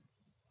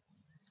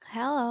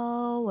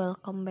Hello,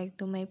 welcome back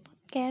to my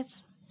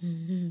podcast.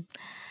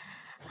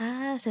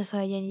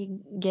 Sesuai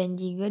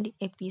janji gue di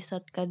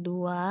episode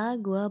kedua,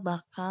 gue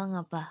bakal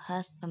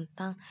ngebahas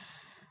tentang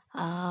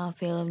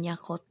filmnya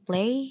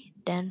Coldplay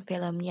dan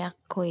filmnya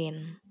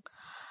Queen.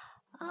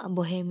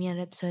 Bohemian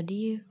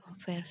Rhapsody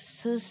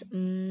versus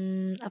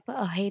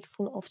A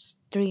Hateful of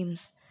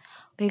Dreams.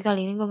 Oke,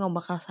 kali ini gue nggak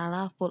bakal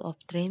salah. Full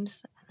of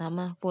Dreams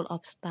nama Full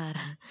of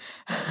Star.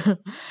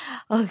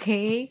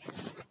 Oke.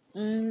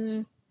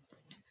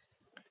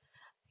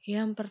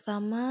 Yang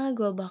pertama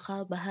gue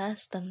bakal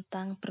bahas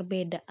tentang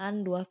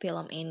perbedaan dua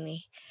film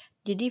ini.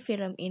 Jadi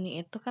film ini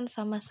itu kan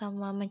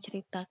sama-sama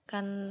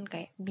menceritakan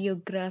kayak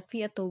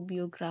biografi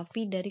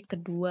dari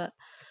kedua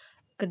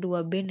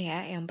band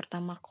ya. Yang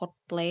pertama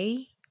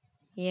Coldplay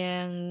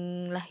yang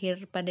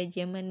lahir pada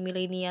zaman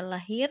milenial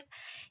lahir.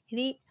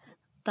 Jadi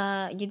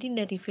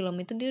dari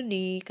film itu dia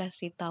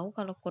dikasih tahu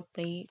kalau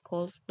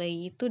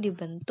Coldplay itu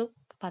dibentuk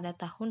pada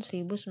tahun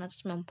 1996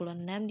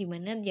 di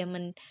mana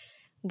zaman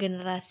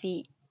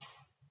generasi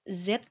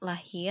Z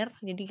lahir,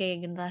 jadi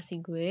kayak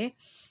generasi gue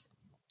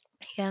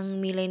yang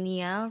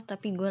milenial,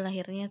 tapi gue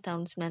lahirnya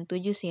tahun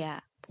 97 sih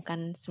ya,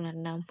 bukan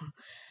 96.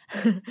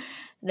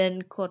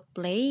 Dan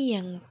Coldplay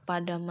yang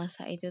pada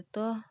masa itu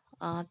tuh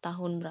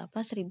tahun berapa,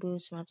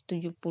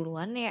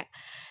 1970-an ya,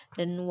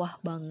 dan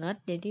wah banget.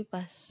 Jadi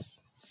pas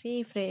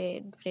si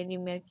Freddie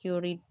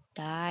Mercury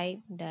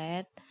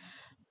died,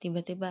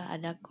 tiba-tiba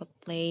ada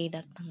Coldplay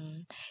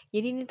datang.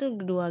 Jadi ini tuh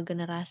dua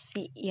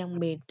generasi yang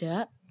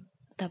beda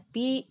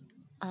tapi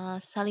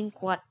saling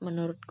kuat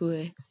menurut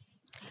gue.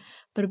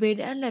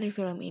 Perbedaan dari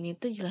film ini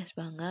tuh jelas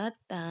banget.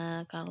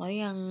 Kalau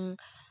yang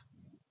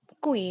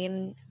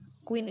Queen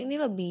ini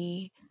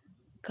lebih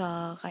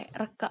ke kayak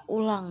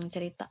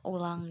cerita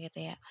ulang gitu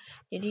ya.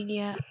 Jadi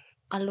dia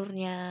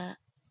alurnya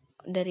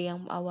dari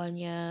yang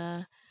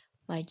awalnya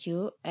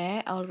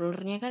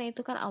alurnya kan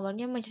itu kan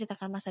awalnya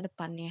menceritakan masa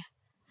depannya,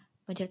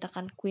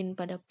 menceritakan Queen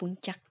pada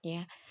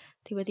puncaknya,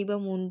 tiba-tiba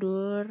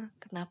mundur,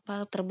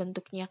 kenapa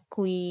terbentuknya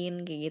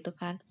Queen kayak gitu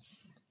kan.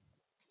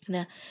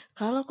 Nah,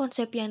 kalau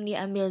konsep yang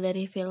diambil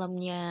dari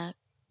filmnya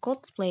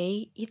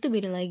Coldplay itu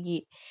beda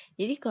lagi.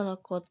 Jadi kalau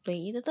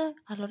Coldplay itu tuh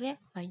alurnya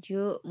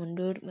maju,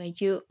 mundur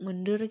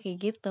kayak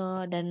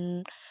gitu.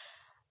 Dan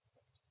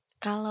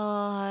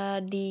kalau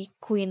di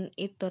Queen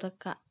itu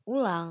reka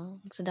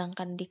ulang,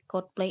 sedangkan di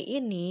Coldplay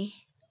ini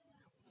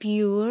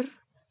pure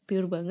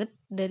banget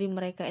dari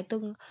mereka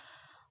itu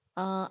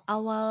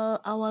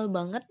awal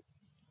banget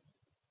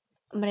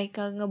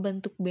mereka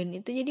ngebentuk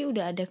band itu, jadi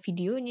udah ada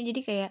videonya.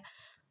 Jadi kayak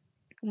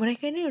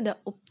mereka ini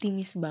udah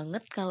optimis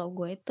banget kalau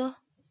gue itu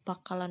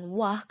bakalan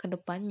wah ke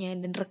depannya,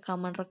 dan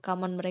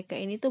rekaman mereka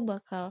ini tuh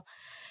bakal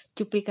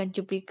cuplikan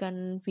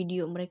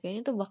video mereka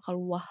ini tuh bakal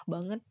wah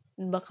banget,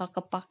 bakal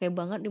kepake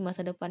banget di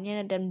masa depannya.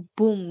 Dan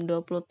boom,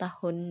 20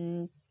 tahun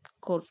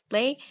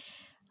Coldplay,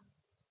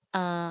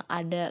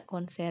 ada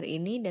konser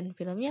ini dan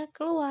filmnya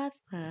keluar.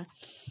 Nah,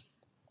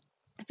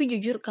 tapi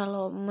jujur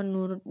kalau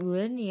menurut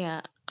gue nih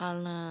ya,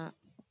 karena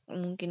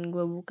mungkin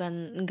gue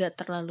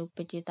nggak terlalu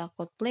pecinta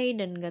Coldplay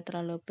dan nggak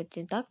terlalu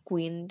pecinta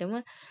Queen,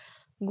 cuma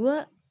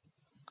gue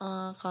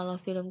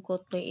kalau film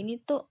Coldplay ini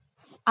tuh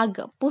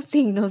agak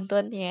pusing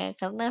nontonnya,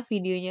 karena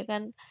videonya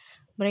kan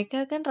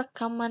mereka kan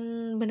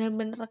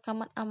bener-bener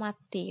rekaman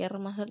amatir,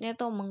 maksudnya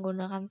tuh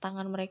menggunakan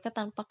tangan mereka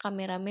tanpa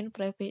kameramen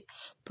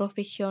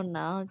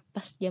profesional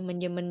pas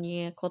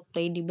zamannya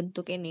Coldplay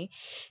dibentuk ini.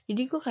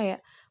 Jadi gue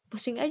kayak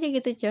pusing aja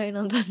gitu coy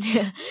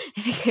nontonnya.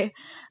 Jadi kayak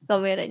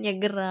kameranya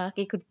gerak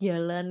ikut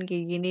jalan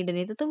kayak gini, dan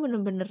itu tuh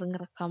bener-bener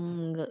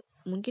ngerekam, nggak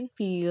mungkin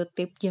video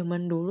tape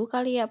zaman dulu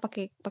kali ya,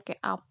 pakai pakai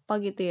apa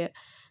gitu ya.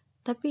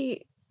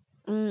 Tapi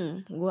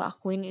gue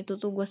akuin itu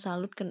tuh, gue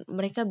salut kan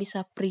mereka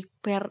bisa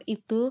prepare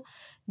itu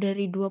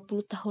dari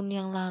 20 tahun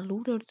yang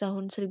lalu, dari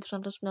tahun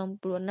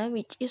 1996,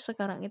 which is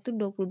sekarang itu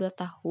 22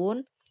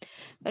 tahun.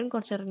 Kan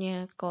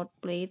konsernya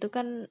Coldplay itu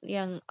kan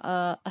yang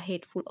A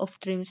Hateful of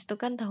Dreams itu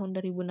kan tahun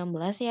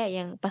 2016 ya,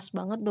 yang pas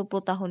banget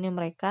 20 tahunnya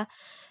mereka.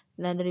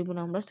 Nah,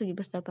 2016,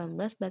 17,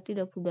 18 berarti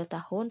 22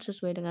 tahun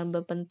sesuai dengan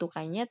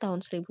bentukannya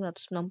tahun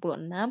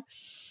 1996.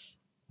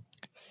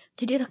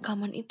 Jadi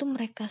rekaman itu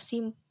mereka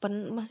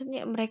simpen,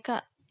 maksudnya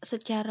mereka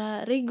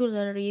secara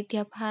regular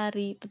tiap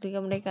hari ketika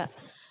mereka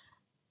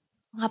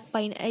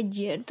ngapain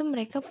aja itu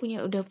mereka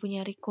udah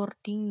punya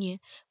recordingnya.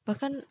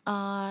 Bahkan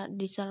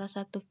di salah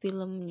satu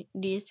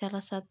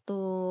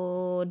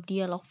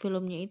dialog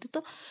filmnya itu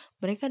tuh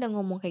mereka ada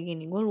ngomong kayak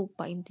gini, gue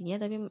lupa intinya,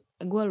 tapi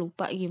gue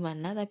lupa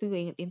gimana, tapi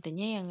gue inget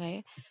intinya yang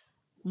kayak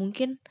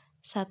mungkin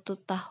 1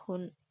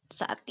 tahun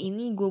saat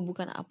ini gue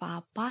bukan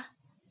apa-apa,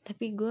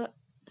 tapi gue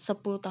 10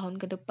 tahun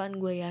ke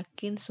depan gue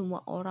yakin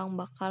semua orang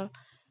bakal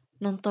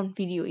nonton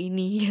video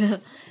ini.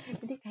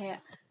 Jadi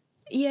kayak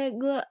iya,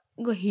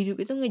 gue hidup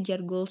itu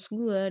ngejar goals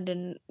gue,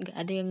 dan gak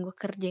ada yang gue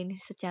kerjain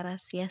secara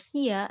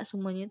sia-sia,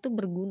 semuanya itu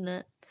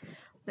berguna.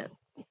 Nah,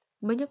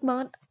 banyak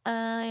banget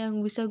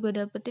yang bisa gue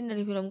dapetin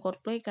dari film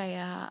Coldplay,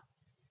 kayak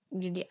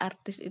jadi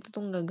artis itu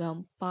tuh nggak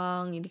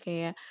gampang. Jadi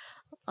kayak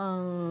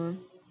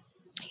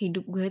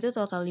hidup gue itu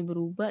totally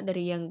berubah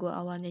dari yang gue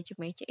awalnya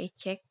cuma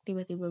ecek-ecek,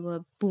 tiba-tiba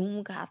gue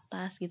boom ke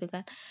atas gitu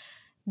kan.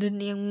 Dan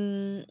yang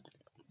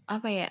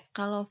apa ya,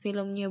 kalau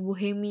filmnya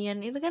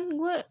Bohemian itu kan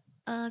gue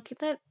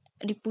kita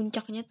di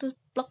puncaknya tuh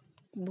plek,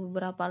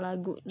 beberapa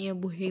lagunya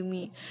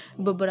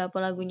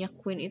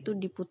Queen itu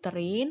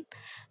diputerin.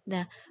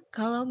 Nah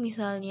kalau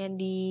misalnya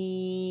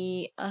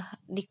di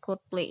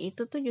Coldplay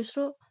itu tuh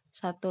justru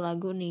satu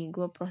lagu nih,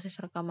 gue proses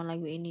rekaman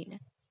lagu ini, nah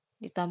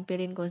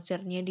ditampilin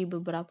konsernya di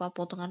beberapa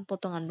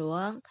potongan-potongan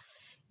doang.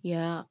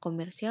 Ya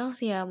komersial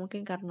sih ya,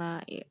 mungkin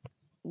karena ya,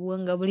 gue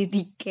nggak beli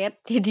tiket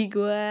jadi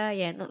gue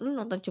ya lu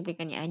nonton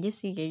cuplikannya aja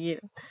sih kayak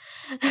gitu.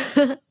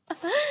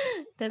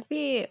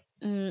 Tapi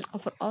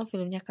overall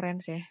filmnya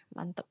keren sih,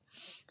 mantep.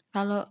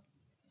 Kalau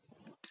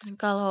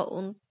kalau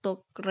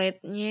untuk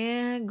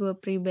rate-nya gue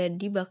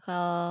pribadi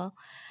bakal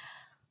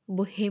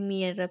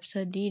Bohemian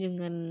Rhapsody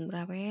dengan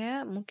berapa ya,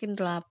 mungkin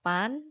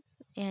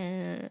 8 ya.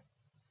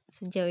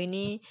 Sejauh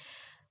ini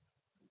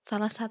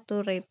salah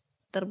satu rate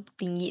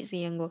tertinggi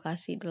sih yang gue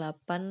kasih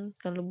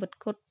 8. Kalau buat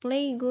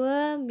Coldplay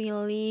gue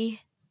milih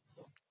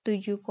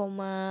 7,5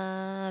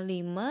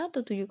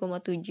 atau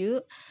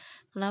 7,7.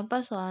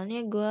 Kenapa?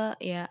 Soalnya gue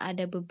ya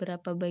ada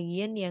beberapa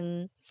bagian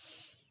yang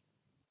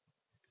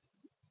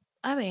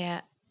apa ya,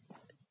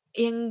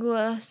 yang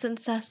gue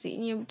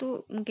sensasinya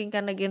tuh mungkin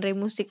karena genre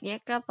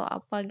musiknya kah atau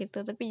apa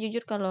gitu. Tapi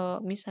jujur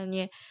kalau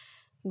misalnya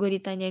gue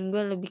ditanyain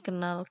gue lebih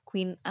kenal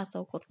Queen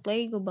atau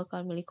Coldplay, gue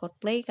bakal milih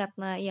Coldplay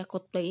karena ya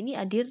Coldplay ini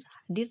hadir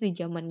di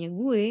zamannya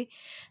gue,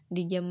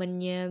 di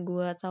zamannya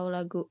gue tahu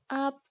lagu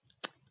up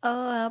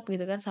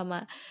gitu kan,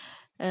 sama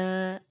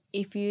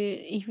if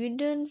you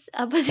dance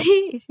apa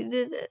sih if you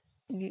dance,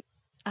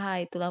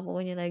 itulah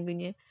pokoknya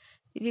lagunya.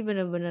 Jadi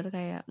benar-benar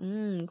kayak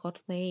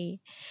Coldplay.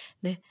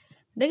 Nah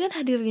dengan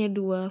hadirnya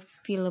dua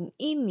film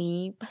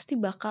ini pasti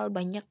bakal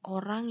banyak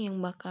orang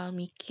yang bakal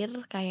mikir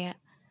kayak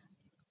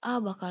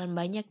bakalan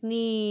banyak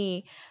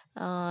nih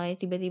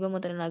tiba-tiba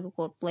muterin lagu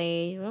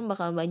Coldplay,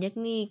 bakalan banyak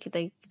nih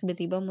kita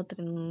tiba-tiba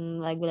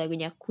muterin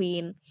lagu-lagunya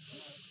Queen.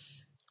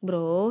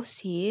 Bro,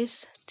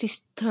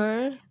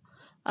 sister,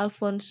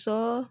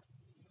 Alfonso,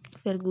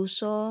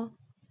 Ferguso,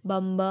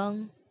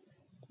 Bambang,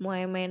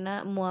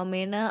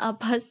 Muamena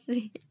apa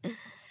sih?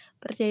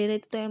 Percaya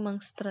itu tuh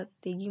emang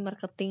strategi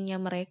marketingnya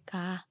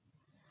mereka.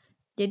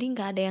 Jadi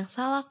nggak ada yang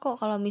salah kok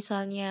kalau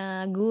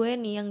misalnya gue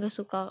nih yang gak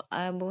suka,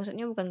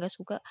 maksudnya bukan gak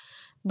suka,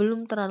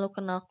 belum terlalu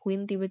kenal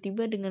Queen,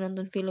 tiba-tiba dengan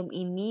nonton film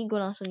ini gue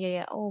langsung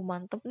jadi oh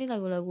mantep nih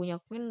lagu-lagunya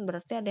Queen,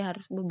 berarti ada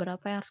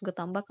beberapa yang harus gue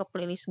tambah ke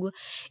playlist gue.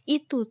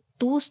 Itu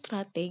tuh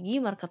strategi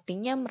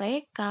marketingnya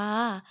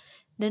mereka.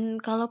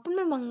 Dan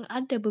kalaupun memang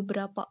ada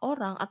beberapa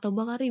orang atau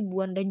bahkan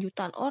ribuan dan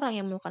jutaan orang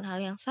yang melakukan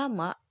hal yang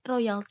sama,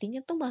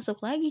 royaltinya tuh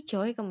masuk lagi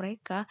coy ke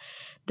mereka.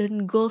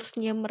 Dan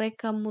goalsnya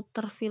mereka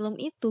muter film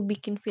itu,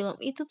 bikin film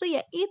itu tuh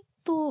ya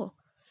itu.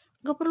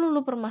 Gak perlu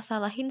lu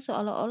permasalahin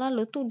seolah-olah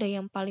lu tuh udah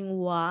yang paling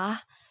wah.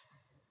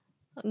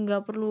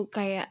 Gak perlu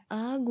kayak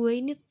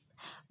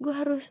gue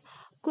harus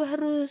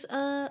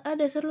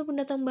dasar lu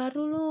pendatang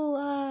baru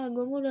lu,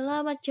 gue mau udah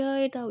lama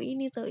coy tahu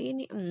ini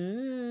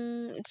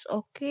it's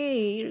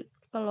okay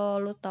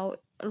kalau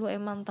lu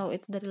emang tahu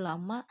itu dari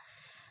lama.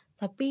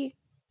 Tapi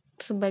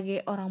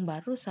sebagai orang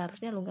baru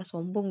seharusnya lu gak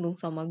sombong dong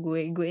sama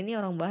gue ini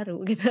orang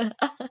baru gitu.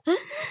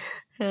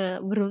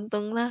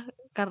 Beruntunglah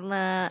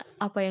karena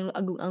apa yang lu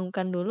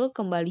agung-agungkan dulu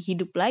kembali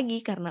hidup lagi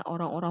karena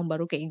orang-orang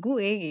baru kayak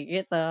gue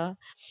gitu.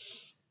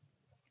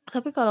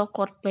 Tapi kalau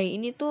Coldplay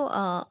ini tuh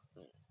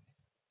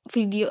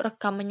video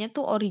rekamannya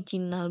tuh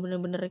original,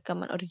 bener-bener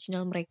rekaman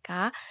original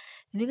mereka.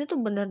 Jadi itu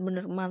tuh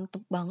bener-bener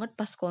mantep banget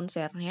pas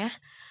konsernya.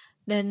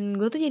 Dan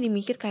gue tuh jadi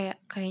mikir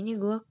kayaknya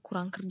gue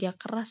kurang kerja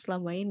keras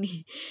selama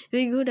ini.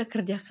 Jadi gue udah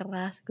kerja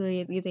keras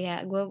gue gitu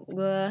ya. Gue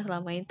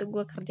selama itu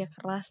gue kerja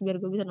keras biar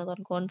gue bisa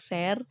nonton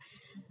konser.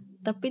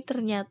 Tapi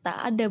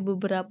ternyata ada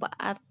beberapa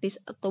artis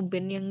atau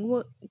band yang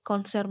gue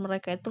konser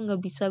mereka itu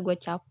nggak bisa gue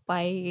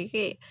capai.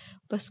 Kayak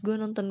pas gue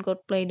nonton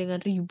Coldplay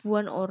dengan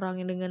ribuan orang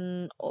yang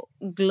dengan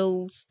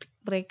glow stick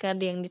mereka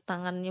yang di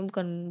tangannya,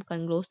 bukan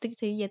glow stick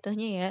sih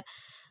jatuhnya ya,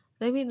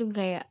 tapi itu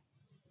kayak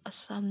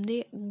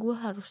someday gue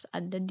harus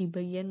ada di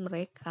bagian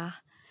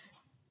mereka.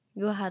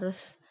 Gue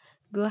harus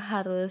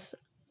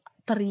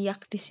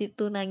teriak di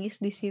situ, nangis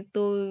di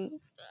situ,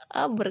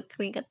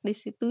 berkeringat di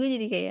situ. Gue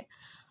jadi kayak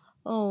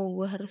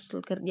gue harus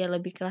kerja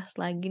lebih keras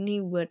lagi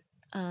nih buat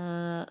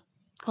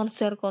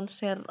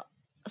konser-konser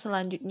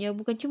selanjutnya.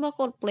 Bukan cuma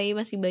Coldplay,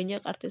 masih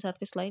banyak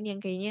artis-artis lain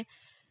yang kayaknya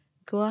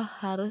gue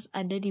harus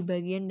ada di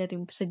bagian dari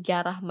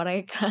sejarah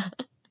mereka.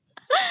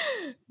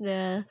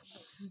 Nah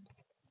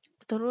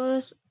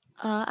terus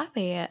apa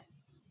ya,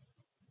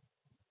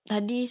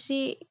 tadi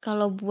sih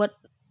kalau buat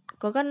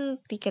kok kan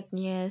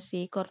tiketnya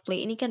si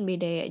Coldplay ini kan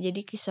beda ya,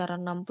 jadi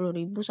kisaran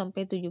 60.000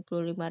 sampai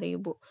 75.000.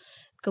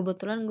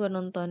 Kebetulan gue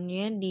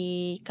nontonnya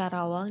di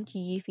Karawang,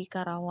 CGV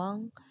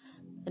Karawang,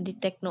 di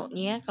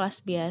Teknonya kelas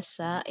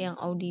biasa, yang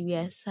Audi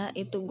biasa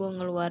itu gue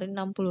ngeluarin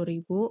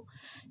 60.000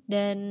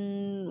 dan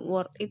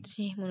worth it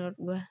sih menurut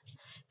gue.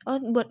 Oh,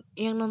 buat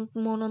yang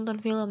mau nonton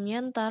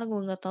filmnya ntar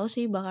gue nggak tahu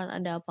sih bahkan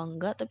ada apa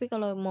enggak, tapi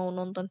kalau mau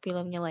nonton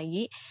filmnya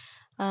lagi,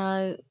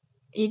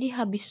 jadi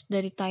habis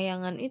dari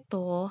tayangan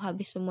itu,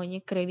 habis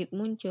semuanya kredit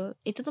muncul,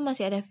 itu tuh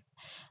masih ada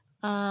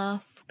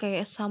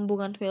kayak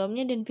sambungan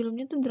filmnya, dan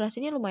filmnya tuh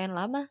durasinya lumayan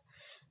lama,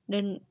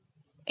 dan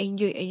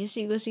enjoy aja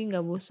sih gue sih,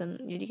 nggak bosen,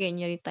 jadi kayak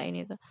nyeritain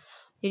itu.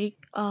 Jadi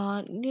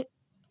ini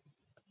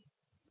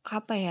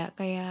apa ya,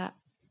 kayak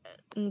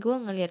gue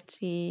ngeliat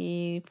si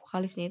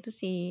vokalisnya itu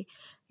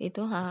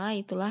itu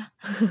itulah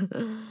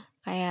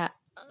kayak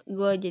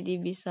gue jadi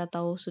bisa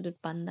tahu sudut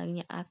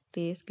pandangnya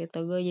artis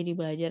gitu, gue jadi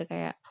belajar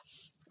kayak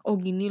oh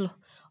gini loh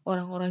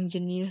orang-orang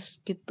jenius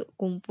gitu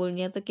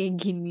kumpulnya tuh kayak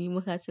gini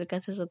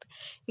menghasilkan sesuatu.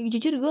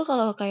 Jujur gue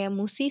kalau kayak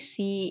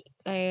musisi,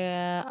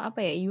 kayak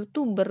apa ya,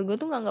 youtuber, gue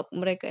tuh nganggap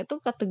mereka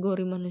itu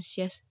kategori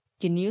manusia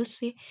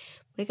jenius sih.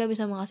 Mereka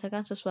bisa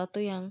menghasilkan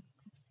sesuatu yang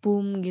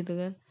boom gitu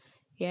kan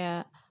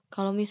ya.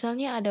 Kalau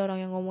misalnya ada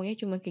orang yang ngomongnya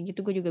cuma kayak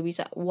gitu, gue juga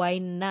bisa,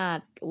 why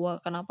not, wah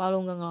kenapa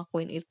lu nggak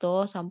ngelakuin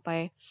itu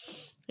sampai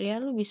ya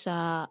lu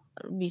bisa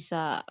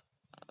bisa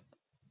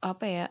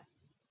apa ya,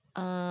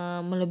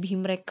 melebihi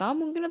mereka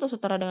mungkin atau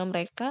setara dengan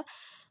mereka.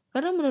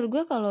 Karena menurut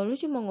gue kalau lu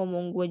cuma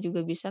ngomong gue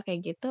juga bisa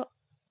kayak gitu,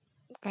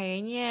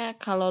 kayaknya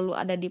kalau lu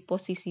ada di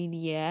posisi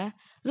dia,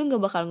 lu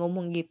nggak bakal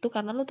ngomong gitu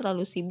karena lu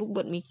terlalu sibuk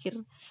buat mikir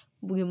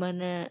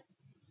bagaimana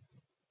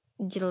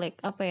jelek,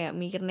 apa ya,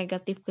 mikir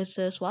negatif ke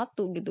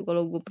sesuatu gitu.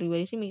 Kalau gue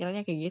pribadi sih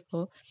mikirnya kayak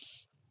gitu.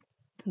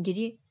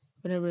 Jadi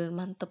benar-benar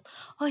mantep.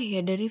 Oh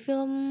iya, dari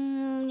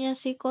filmnya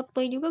si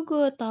Coldplay juga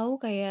gue tahu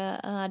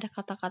kayak ada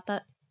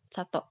kata-kata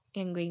satu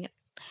yang gue inget.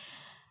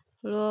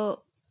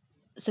 Lo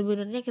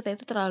sebenarnya kita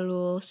itu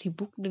terlalu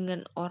sibuk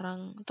dengan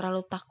orang,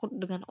 terlalu takut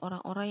dengan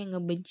orang-orang yang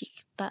ngebenci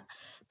kita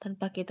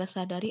tanpa kita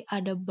sadari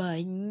ada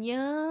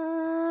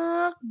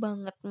banyak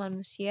banget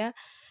manusia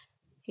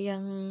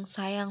yang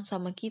sayang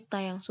sama kita,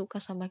 yang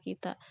suka sama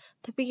kita.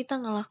 Tapi kita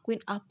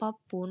ngelakuin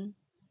apapun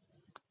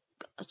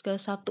ke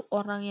satu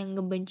orang yang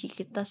ngebenci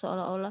kita,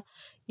 seolah-olah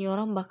ini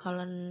orang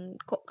bakalan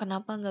kok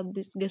kenapa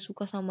gak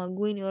suka sama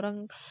gue, ini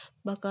orang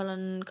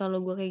bakalan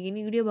kalau gue kayak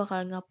gini dia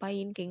bakalan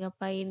ngapain,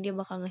 dia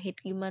bakal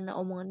nge-hate gimana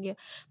omongan dia.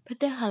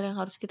 Padahal yang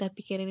harus kita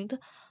pikirin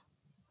itu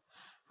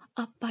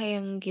apa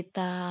yang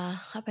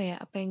kita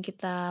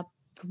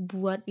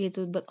buat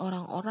gitu buat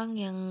orang-orang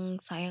yang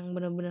sayang,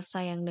 benar-benar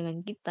sayang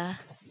dengan kita.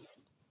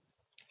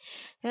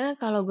 Ya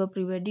kalau gue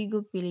pribadi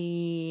gue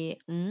pilih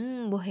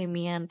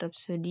Bohemian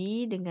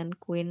Rhapsody dengan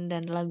Queen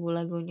dan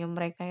lagu-lagunya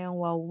mereka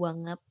yang wow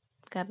banget,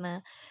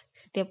 karena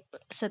setiap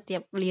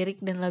setiap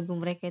lirik dan lagu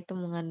mereka itu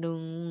mengandung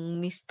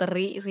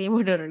misteri sih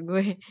menurut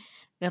gue.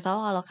 Gak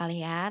tahu kalau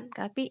kalian,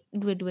 tapi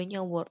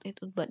dua-duanya worth it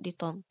buat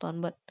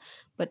ditonton,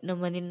 buat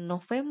nemenin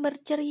November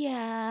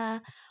ceria.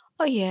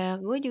 Oh ya,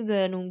 gue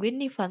juga nungguin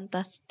nih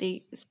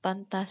Fantastis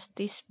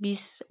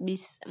bis.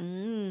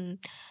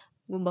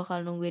 Gue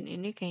bakal nungguin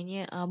ini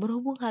kayaknya,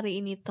 berhubung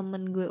hari ini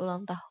temen gue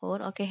ulang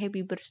tahun. Oke,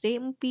 happy birthday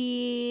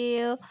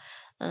Empil.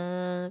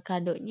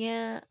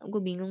 Kadonya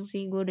gue bingung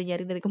sih, gue udah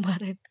nyari dari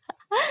kemarin.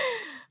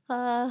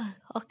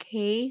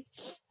 Oke.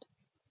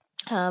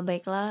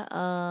 Baiklah,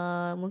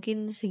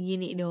 mungkin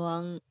segini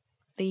doang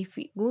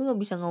review. Gue nggak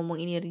bisa ngomong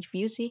ini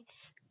review sih,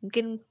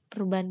 mungkin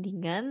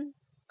perbandingan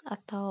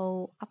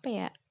atau apa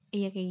ya,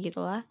 iya kayak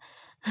gitulah.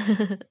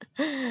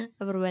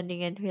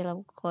 Perbandingan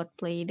film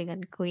Coldplay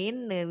dengan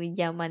Queen dari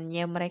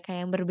zamannya mereka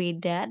yang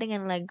berbeda,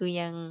 dengan lagu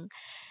yang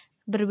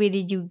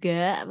berbeda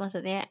juga,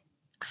 maksudnya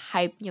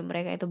hype-nya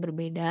mereka itu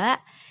berbeda.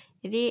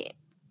 Jadi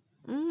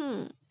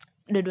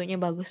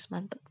dua-duanya bagus,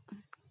 mantep.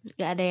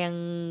 Gak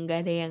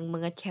ada yang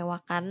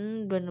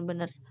mengecewakan,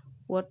 bener-bener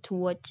worth to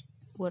watch,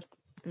 worth.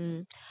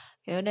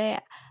 Ya udah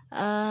ya,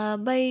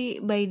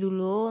 bye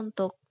dulu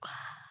untuk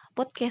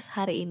podcast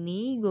hari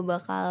ini. Gue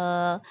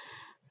bakal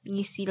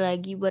ngisi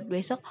lagi buat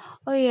besok.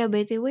 Oh iya,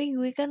 btw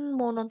gue kan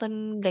mau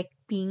nonton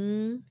Blackpink.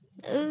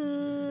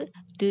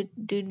 Du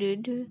du du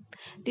du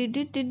du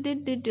du du du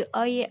du du.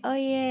 Oh yeah, oh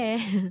yeah.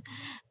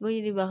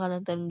 Gue jadi bakal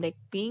nonton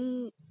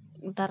Blackpink.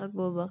 Ntar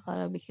gue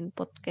bakal bikin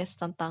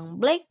podcast tentang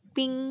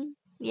Blackpink.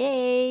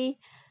 Yay.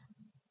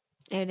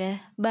 Ya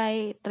udah,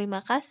 bye.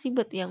 Terima kasih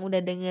buat yang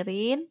udah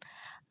dengerin.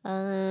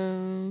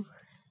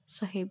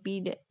 So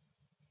happy deh.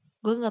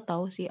 Gue nggak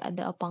tahu sih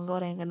ada apa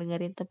enggak orang yang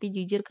ngedengerin, tapi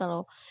jujur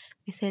kalau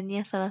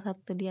misalnya salah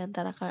satu di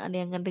antara kalian ada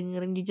yang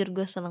ngedengerin, jujur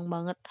gue seneng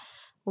banget.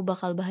 Gue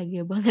bakal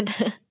bahagia banget.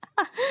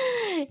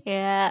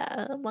 Ya,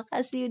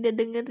 makasih udah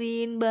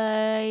dengerin.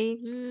 Bye.